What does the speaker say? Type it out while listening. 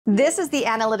This is the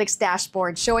analytics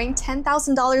dashboard showing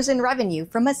 $10,000 in revenue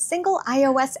from a single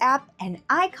iOS app, and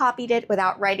I copied it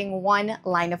without writing one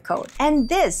line of code. And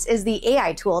this is the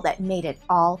AI tool that made it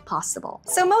all possible.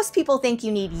 So most people think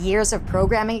you need years of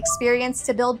programming experience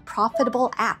to build profitable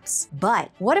apps.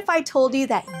 But what if I told you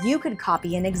that you could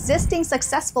copy an existing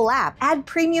successful app, add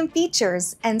premium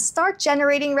features, and start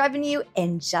generating revenue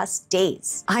in just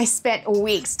days? I spent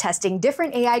weeks testing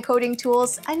different AI coding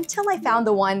tools until I found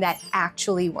the one that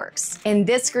actually works. In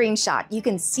this screenshot, you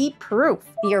can see proof.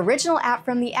 The original app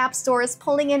from the App Store is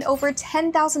pulling in over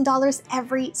 $10,000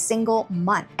 every single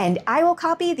month. And I will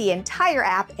copy the entire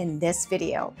app in this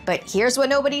video. But here's what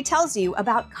nobody tells you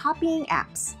about copying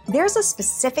apps. There's a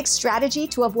specific strategy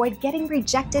to avoid getting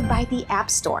rejected by the App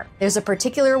Store. There's a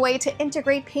particular way to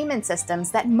integrate payment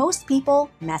systems that most people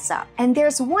mess up. And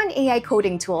there's one AI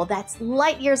coding tool that's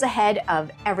light years ahead of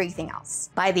everything else.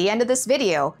 By the end of this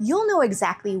video, you'll know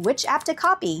exactly which app to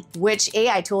copy, which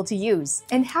AI tool to use,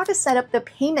 and how to set up the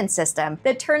payment system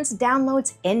that turns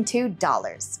downloads into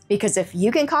dollars. Because if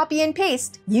you can copy and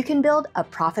paste, you can build a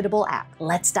profitable app.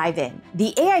 Let's dive in.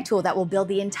 The AI tool that will build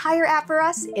the entire app for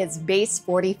us is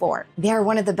Base44. They're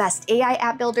one of the best AI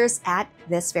app builders at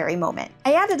this very moment.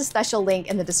 I added a special link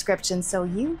in the description so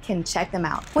you can check them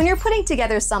out. When you're putting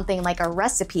together something like a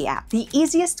recipe app, the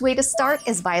easiest way to start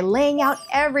is by laying out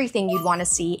everything you'd want to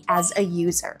see as a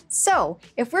user. So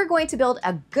if we're going to build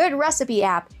a good recipe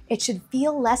app, it should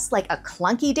feel less like a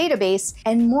clunky database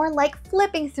and more like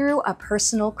flipping through a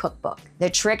personal cookbook. The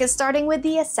trick is starting with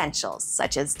the essentials,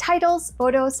 such as titles,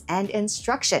 photos, and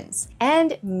instructions,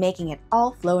 and making it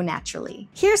all flow naturally.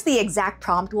 Here's the exact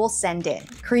prompt we'll send in.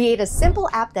 Create a simple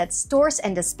app that stores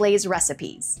and displays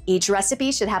recipes. Each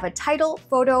recipe should have a title,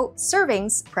 photo,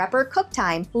 servings, prep or cook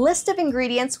time, list of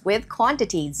ingredients with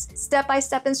quantities,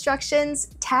 step-by-step instructions,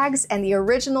 tags, and the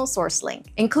original source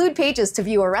link. Include pages to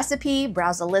view a recipe,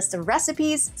 browse a list of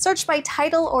recipes, search by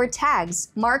title or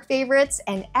tags, mark favorites,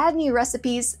 and add new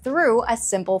recipes through a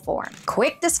simple form.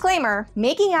 Quick disclaimer,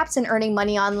 making apps and earning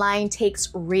money online takes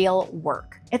real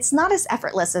work. It's not as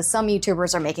effortless as some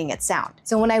YouTubers are making it sound.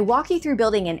 So when I walk you through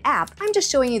building an app, I'm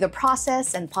just showing you the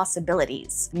process and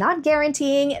possibilities, not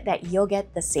guaranteeing that you'll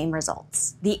get the same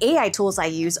results. The AI tools I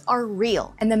use are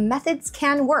real, and the methods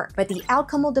can work, but the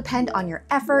outcome will depend on your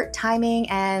effort, timing,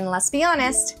 and let's be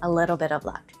honest, a little bit of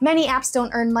luck. Many apps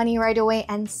don't earn money right away,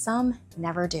 and some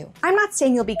never do. I'm not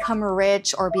saying you'll become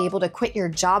rich or be able to quit your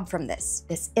job from this.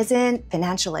 This isn't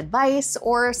financial advice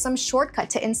or some shortcut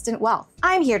to instant wealth.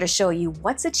 I'm here to show you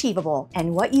what's achievable,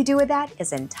 and what you do with that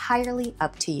is entirely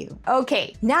up to you.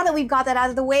 Okay, now that we've got that out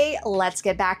of the way, let's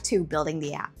get back to building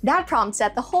the app. That prompt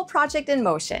set the whole project in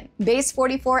motion.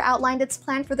 Base44 outlined its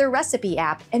plan for the recipe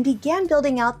app and began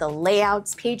building out the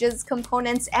layouts, pages,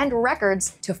 components, and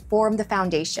records to form the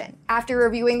foundation. After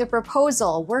reviewing the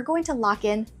proposal, we're going to lock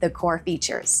in the core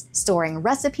features, storing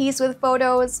recipes with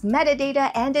photos,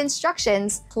 metadata, and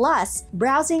instructions, plus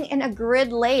browsing in a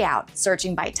grid layout,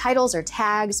 searching by titles or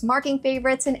tags, marking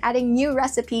favorites, and adding new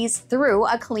recipes through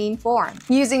a clean form.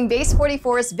 Using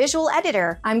Base44's visual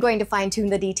editor, I'm going to fine-tune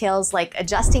the details like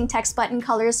adjusting text button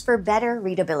colors for better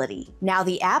readability. Now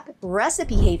the app,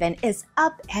 Recipe Haven, is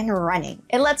up and running.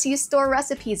 It lets you store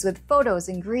recipes with photos,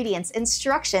 ingredients,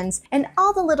 instructions, and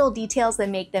all the little details that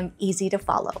make them easy to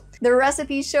follow. The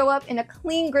recipes show up in a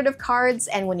clean grid of cards,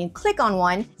 and when you click on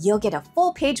one, you'll get a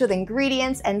full page with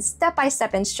ingredients and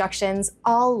step-by-step instructions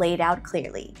all laid out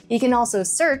clearly. You can also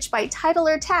search by title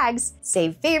or tags,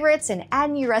 save favorites, and add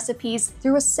new recipes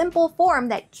through a simple form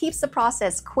that keeps the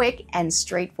process quick and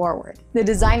straightforward. The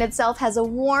design itself has a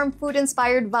warm,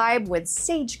 food-inspired vibe with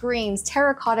sage greens,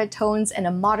 terracotta tones, and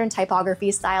a modern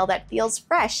typography style that feels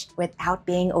fresh without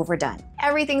being overdone.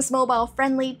 Everything's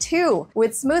mobile-friendly too,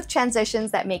 with smooth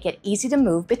transitions that make it easy to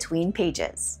move between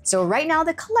pages. So right now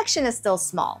the collection is still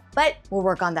small, but we'll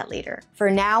work on that later.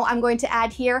 For now, I'm going to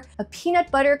add here a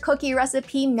peanut butter cookie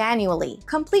recipe manually,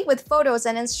 complete with photos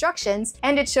and instructions,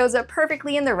 and it shows up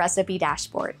perfectly in the recipe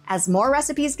dashboard. As more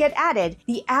recipes get added,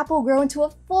 the app will grow into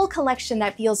a full collection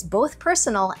that feels both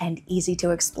personal and easy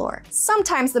to explore.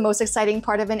 Sometimes the most exciting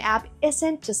part of an app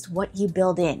isn't just what you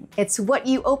build in, it's what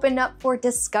you open up for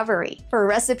discovery. For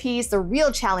recipes, the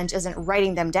real challenge isn't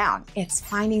writing them down, it's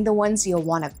finding the ones you'll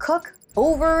want to cook,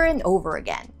 over and over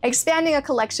again. Expanding a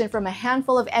collection from a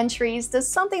handful of entries to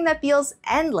something that feels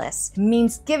endless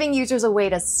means giving users a way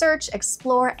to search,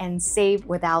 explore, and save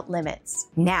without limits.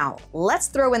 Now, let's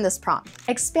throw in this prompt.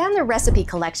 Expand the recipe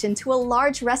collection to a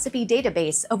large recipe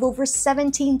database of over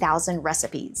 17,000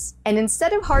 recipes. And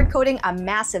instead of hard-coding a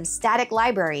massive static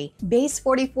library, Base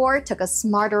 44 took a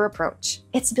smarter approach.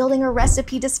 It's building a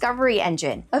recipe discovery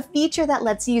engine, a feature that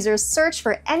lets users search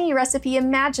for any recipe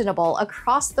imaginable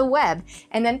across the web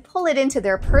and then pull it into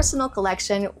their personal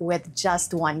collection with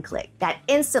just one click. That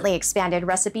instantly expanded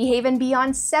Recipe Haven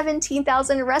beyond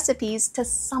 17,000 recipes to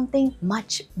something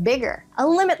much bigger. A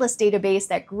limitless database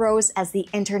that grows as the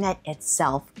internet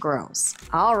itself grows.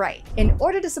 All right, in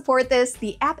order to support this,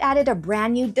 the app added a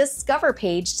brand new Discover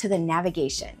page to the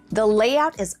navigation. The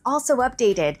layout is also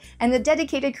updated, and the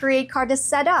dedicated Create card is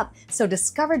set up so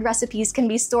discovered recipes can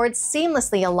be stored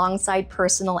seamlessly alongside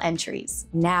personal entries.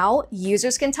 Now,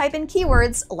 users can type in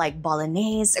keywords like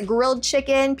bolognese, grilled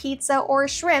chicken, pizza, or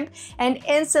shrimp, and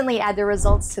instantly add the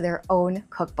results to their own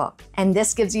cookbook. And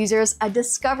this gives users a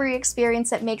discovery experience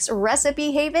that makes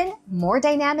Recipe Haven more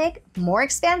dynamic, more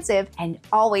expansive, and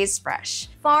always fresh.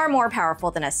 Far more powerful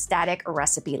than a static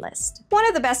recipe list. One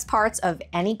of the best parts of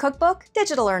any cookbook,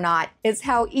 digital or not, is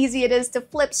how easy it is to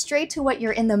flip straight to what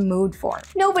you're in the mood for.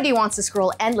 Nobody wants to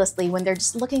scroll endlessly when they're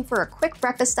just looking for a quick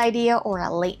breakfast idea or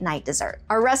a late night dessert.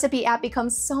 Our recipe app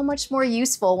becomes so much more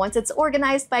useful once it's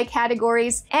organized by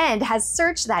categories and has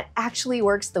search that actually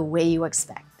works the way you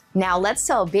expect. Now let's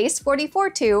tell Base 44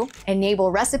 to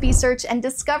enable recipe search and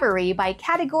discovery by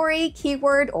category,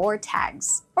 keyword, or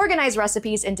tags. Organize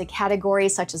recipes into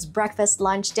categories such as breakfast,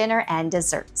 lunch, dinner, and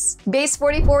desserts. Base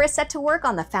 44 is set to work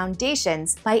on the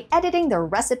foundations by editing the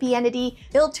recipe entity,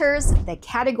 filters, the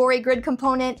category grid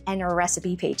component, and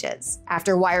recipe pages.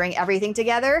 After wiring everything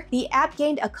together, the app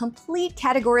gained a complete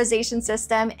categorization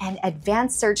system and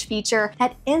advanced search feature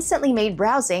that instantly made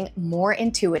browsing more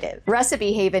intuitive.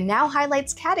 Recipe Haven now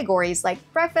highlights categories like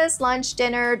breakfast, lunch,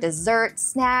 dinner, dessert,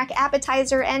 snack,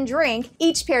 appetizer, and drink,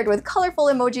 each paired with colorful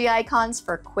emoji icons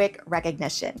for quick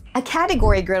recognition. A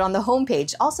category grid on the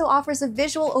homepage also offers a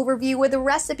visual overview with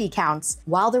recipe counts,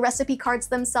 while the recipe cards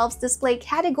themselves display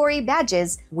category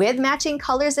badges with matching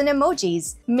colors and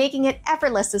emojis, making it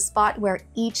effortless to spot where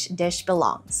each dish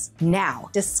belongs. Now,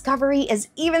 discovery is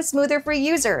even smoother for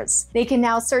users. They can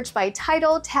now search by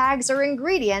title, tags, or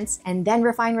ingredients, and then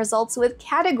refine results with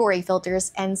category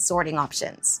filters and sorting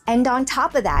options. And on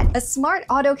top of that, a smart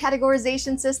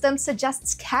auto-categorization system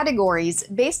suggests categories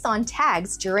based on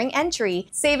tags during entry,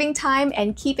 saving time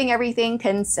and keeping everything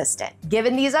consistent.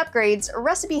 Given these upgrades,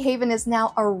 Recipe Haven is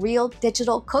now a real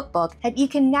digital cookbook that you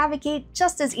can navigate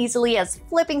just as easily as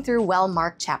flipping through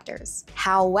well-marked chapters.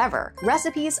 However,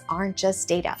 recipes aren't just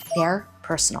data, they're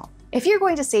personal. If you're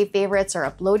going to save favorites or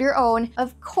upload your own,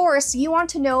 of course you want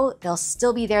to know they'll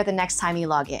still be there the next time you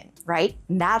log in, right?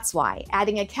 That's why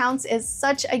adding accounts is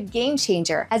such a game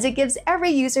changer, as it gives every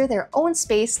user their own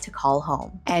space to call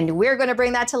home. And we're going to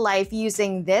bring that to life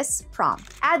using this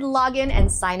prompt. Add login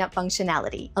and sign up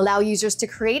functionality. Allow users to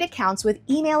create accounts with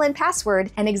email and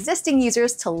password, and existing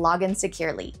users to log in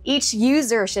securely. Each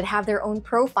user should have their own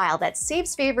profile that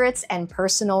saves favorites and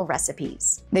personal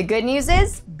recipes. The good news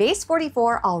is, Base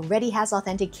 44 already has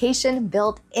authentication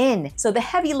built in, so the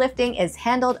heavy lifting is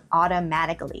handled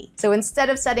automatically. So instead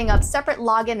of setting up separate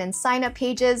login and sign up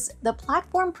pages, the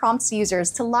platform prompts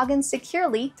users to log in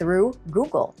securely through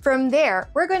Google. From there,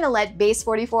 we're going to let Base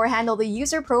 44 handle the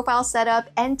user profile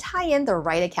setup and tie in the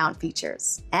right account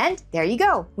features. And there you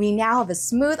go. We now have a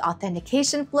smooth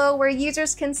authentication flow where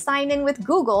users can sign in with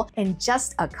Google in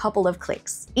just a couple of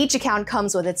clicks. Each account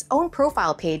comes with its own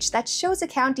profile page that shows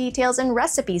account details and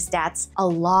recipe stats,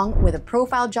 along with a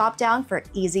profile dropdown for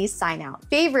easy sign out.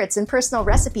 Favorites and personal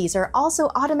recipes are also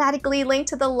automatically linked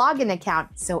to the login account,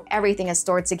 so everything is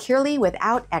stored securely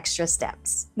without extra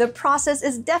steps. The process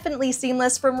is definitely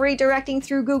seamless, from redirecting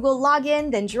through Google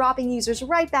login, then dropping users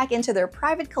right back into their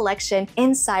private collection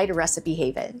inside Recipe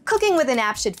Haven. Cooking with an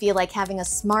app should feel like having a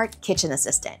smart kitchen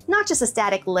assistant, not just a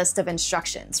static list of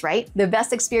instructions, right? The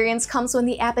best experience comes when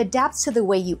the app adapts to the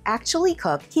way you actually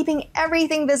cook, keeping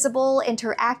everything visible,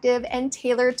 interactive, and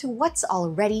tailored to what's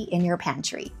already in your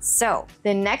pantry. So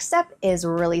the next step is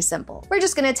really simple. We're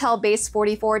just going to tell Base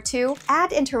 44 44.2,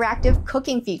 add interactive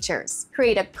cooking features.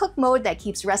 Create a cook mode that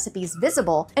keeps recipes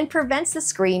visible and prevents the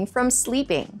screen from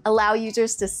sleeping. Allow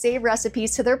users to save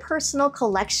recipes to their personal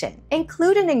collection.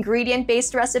 Include an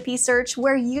ingredient-based recipe search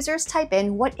where users type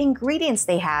in what ingredients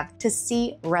they have to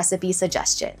see recipe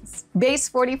suggestions. Base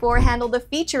 44 handled the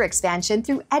feature expansion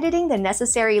through editing the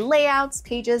necessary layouts,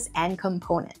 pages, and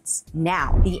components.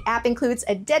 Now, the app includes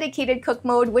a dedicated cook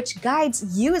mode which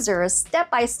guides users step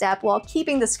by step while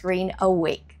keeping the screen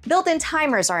awake. Built-in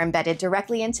timers are embedded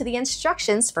directly into the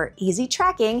instructions for easy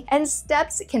tracking, and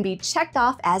steps can be checked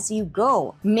off as you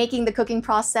go, making the cooking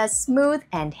process smooth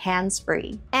and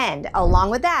hands-free. And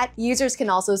along with that, users can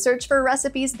also search for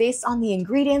recipes based on the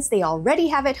ingredients they already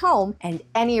have at home, and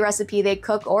any recipe they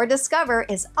cook or discover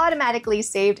is automatically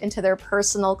saved into their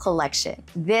personal collection.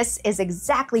 This is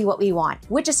exactly what we want,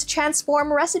 which is to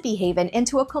transform Recipe Haven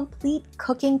into a complete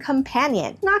cooking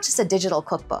companion, not just a digital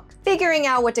cookbook. Figuring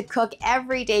out what to cook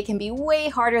every day can be way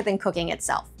harder than cooking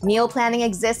itself. Meal planning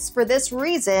exists for this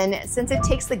reason, since it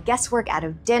takes the guesswork out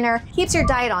of dinner, keeps your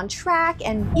diet on track,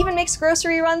 and even makes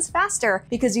grocery runs faster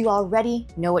because you already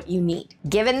know what you need.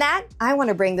 Given that, I want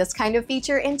to bring this kind of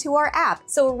feature into our app,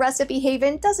 so Recipe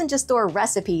Haven doesn't just store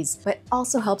recipes, but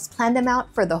also helps plan them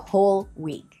out for the whole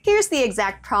week. Here's the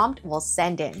exact prompt we'll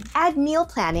send in. Add meal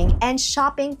planning and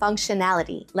shopping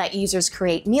functionality. Let users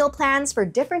create meal plans for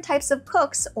different types of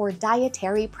cooks or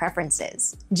dietary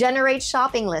preferences. Generate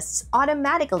shopping lists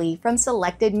automatically from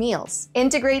selected meals.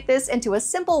 Integrate this into a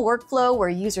simple workflow where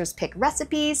users pick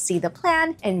recipes, see the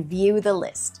plan, and view the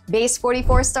list. Base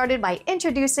 44 started by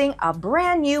introducing a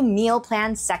brand new meal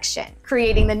plan section,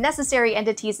 creating the necessary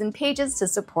entities and pages to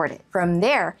support it. From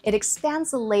there, it expands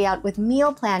the layout with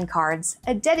meal plan cards,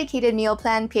 a dedicated meal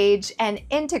plan page, and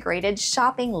integrated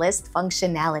shopping list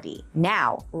functionality.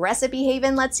 Now, Recipe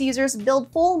Haven lets users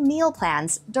build full meal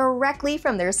plans directly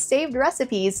from their saved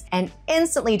recipes and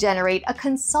instantly generate a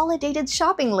consolidated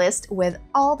shopping list with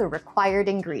all the required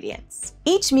ingredients.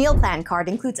 Each meal plan card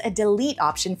includes a delete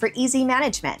option for easy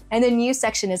management, and the new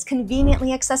section is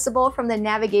conveniently accessible from the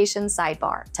navigation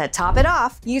sidebar. To top it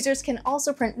off, users can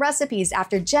also print recipes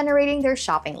after generating their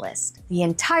shopping list. The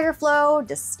entire flow,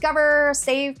 discover,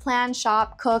 save, plan,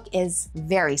 shop, cook is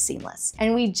very seamless.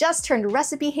 And we just turned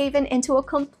Recipe Haven into a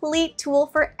complete tool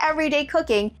for everyday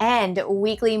cooking and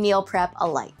weekly meal prep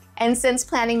alike. And since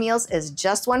planning meals is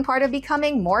just one part of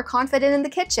becoming more confident in the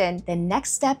kitchen, the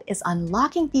next step is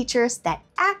unlocking features that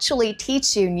actually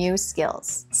teach you new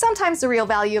skills. Sometimes the real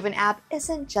value of an app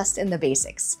isn't just in the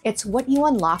basics. It's what you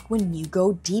unlock when you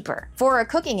go deeper. For a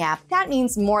cooking app, that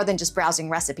means more than just browsing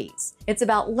recipes. It's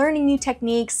about learning new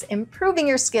techniques, improving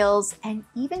your skills, and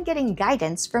even getting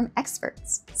guidance from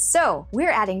experts. So, we're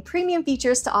adding premium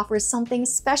features to offer something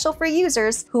special for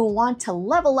users who want to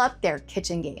level up their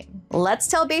kitchen game. Let's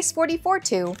tell Base 44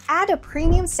 to add a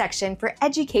premium section for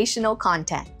educational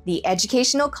content. The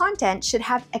educational content should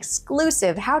have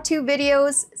exclusive how-to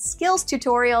videos, skills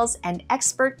tutorials, and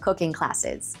expert cooking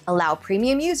classes. Allow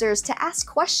premium users to ask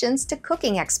questions to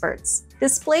cooking experts.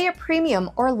 Display a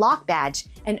premium or lock badge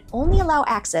and only allow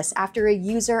access after a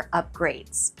user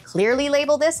upgrades. Clearly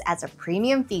label this as a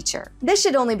premium feature. This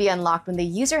should only be unlocked when the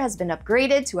user has been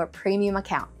upgraded to a premium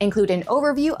account. Include an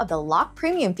overview of the Lock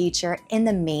Premium feature in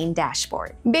the main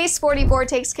dashboard. Base 44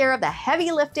 takes care of the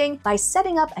heavy lifting by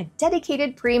setting up a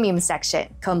dedicated premium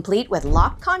section, complete with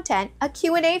locked content, a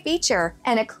Q&A feature,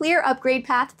 and a clear upgrade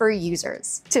path for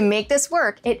users. To make this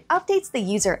work, it updates the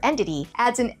user entity,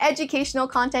 adds an educational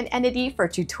content entity for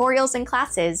tutorials and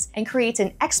classes, and creates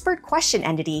an expert question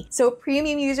entity so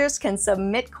premium users can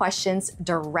submit questions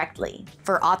directly.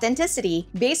 For authenticity,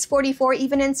 Base 44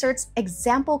 even inserts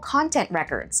example content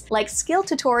records like skill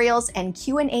tutorials and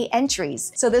Q&A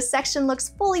entries, so this section looks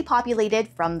fully populated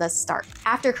from the start.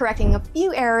 After correcting a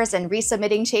few errors and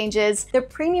resubmitting changes, the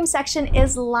premium section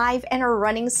is live and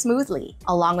running smoothly.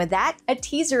 Along with that, a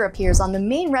teaser appears on the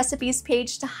main recipes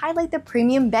page to highlight the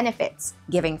premium benefits,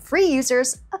 giving free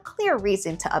users a clear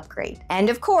reason to upgrade. And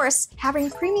of course,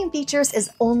 having premium features is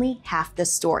only half the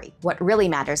story. What really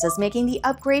matters is making the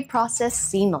upgrade process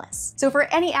seamless. So for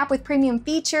any app with premium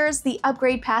features, the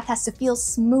upgrade path has to feel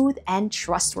smooth and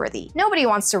trustworthy. Nobody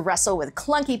wants to wrestle with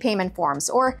clunky payment forms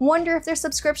or wonder if their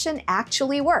subscription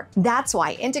actually worked. That's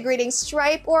why integrating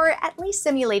Stripe, or at least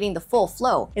simulating the full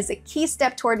flow, is a key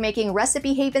step toward making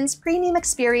Recipe Haven's premium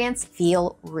experience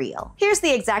feel real. Here's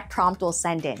the exact prompt we'll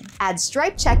send in. Add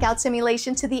Stripe checkout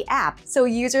simulation to the app app so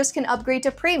users can upgrade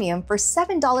to Premium for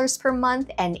 $7 per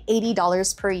month and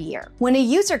 $80 per year. When a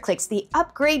user clicks the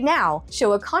Upgrade Now,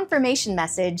 show a confirmation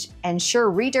message, ensure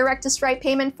redirect to Stripe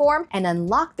payment form, and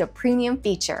unlock the Premium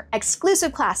feature,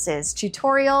 exclusive classes,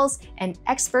 tutorials, and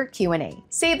expert Q&A.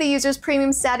 Save the user's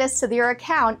Premium status to their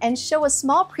account and show a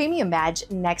small Premium badge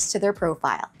next to their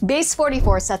profile.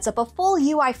 Base44 sets up a full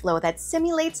UI flow that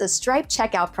simulates a Stripe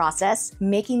checkout process,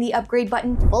 making the upgrade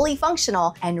button fully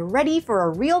functional and ready for a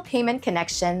real payment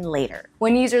connection later.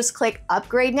 When users click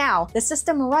Upgrade Now, the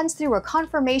system runs through a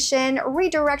confirmation,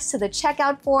 redirects to the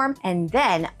checkout form, and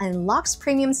then unlocks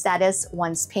Premium status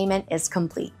once payment is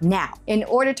complete. Now, in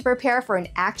order to prepare for an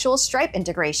actual Stripe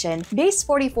integration,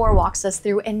 Base44 walks us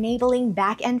through enabling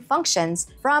back-end functions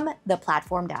from the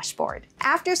platform dashboard.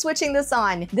 After switching this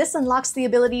on, this unlocks the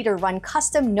ability to run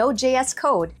custom Node.js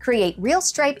code, create real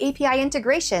Stripe API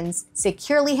integrations,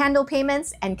 securely handle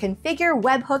payments, and configure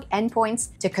webhook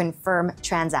endpoints to confirm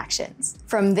transactions.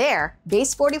 From there,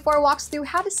 Base44 walks through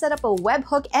how to set up a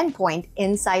webhook endpoint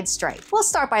inside Stripe. We'll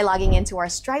start by logging into our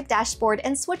Stripe dashboard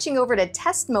and switching over to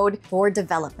test mode for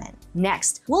development.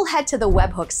 Next, we'll head to the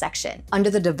webhook section. Under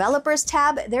the Developers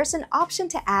tab, there's an option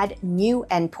to add New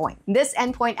Endpoint. This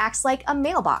endpoint acts like a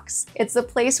mailbox. It's a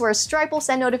place where Stripe will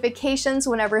send notifications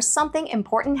whenever something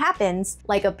important happens,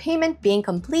 like a payment being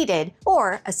completed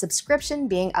or a subscription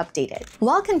being updated.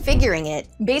 While configuring it,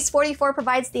 Base44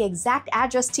 provides the exact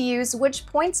address to use, which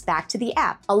points back to the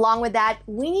app. Along with that,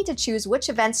 we need to choose which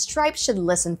events Stripe should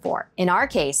listen for. In our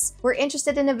case, we're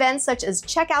interested in events such as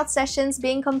checkout sessions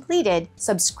being completed,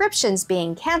 subscriptions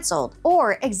being canceled,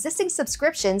 or existing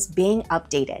subscriptions being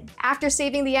updated. After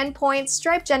saving the endpoint,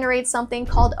 Stripe generates something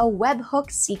called a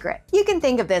webhook secret. You can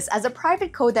think of this as a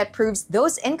private code that proves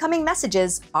those incoming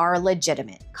messages are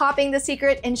legitimate. Copying the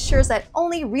secret ensures that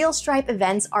only real Stripe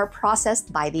events are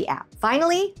processed by the app.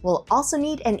 Finally, we'll also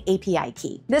need an API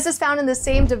key. This is found in the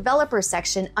same developer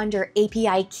section under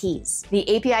API keys. The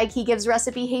API key gives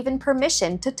Recipe Haven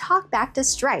permission to talk back to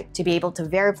Stripe to be able to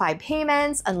verify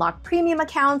payments, unlock Premium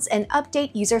accounts, and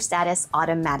update user status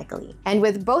automatically. And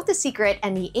with both the secret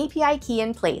and the API key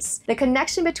in place, the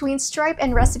connection between Stripe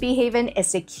and Recipe Haven is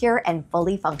secure and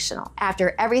fully functional.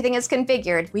 After everything is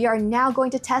configured, we are now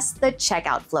going to test the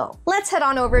checkout flow. Let's head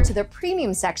on over to the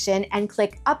Premium section and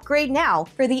click Upgrade Now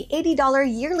for the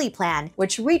 $80 yearly plan,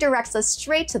 which redirects us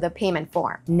straight to the payment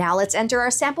form. Now let's enter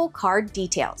our sample card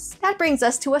details. That brings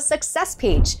us to a success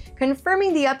page,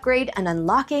 confirming the upgrade and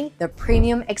unlocking the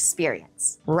Premium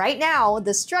experience. Right now,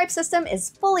 the Stripe system is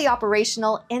fully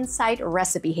operational inside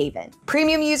Recipe Haven.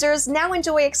 Premium users now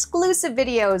enjoy exclusive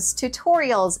videos,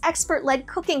 tutorials, expert-led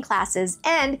cooking classes,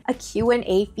 and a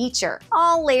Q&A feature,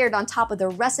 all layered on top of the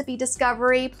recipe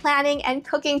discovery, planning, and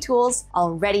cooking tools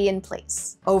already in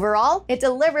place. Overall, it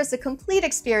delivers a complete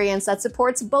experience that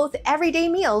supports both everyday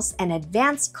meals and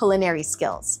advanced culinary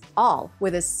skills, all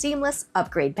with a seamless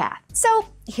upgrade path. So,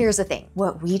 here's the thing,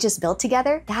 what we just built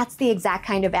together, that's the exact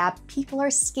kind of app people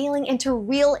are scaling into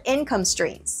real income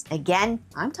streams. Again,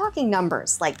 I'm talking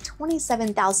numbers like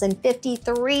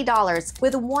 $27,053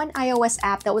 with one iOS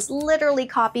app that was literally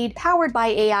copied, powered by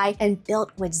AI, and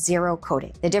built with zero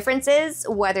coding. The difference is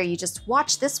whether you just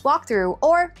watch this walkthrough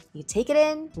or you take it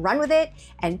in, run with it,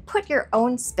 and put your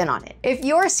own spin on it. If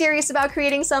you're serious about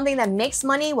creating something that makes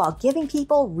money while giving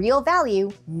people real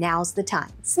value, now's the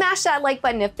time. Smash that like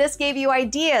button if this gave you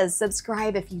ideas,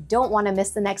 subscribe if you don't want to miss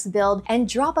the next build, and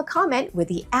drop a comment with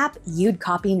the app you'd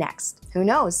copy next. Who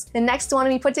knows? The next one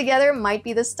we put together might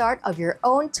be the start of your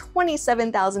own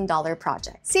 $27,000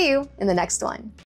 project. See you in the next one.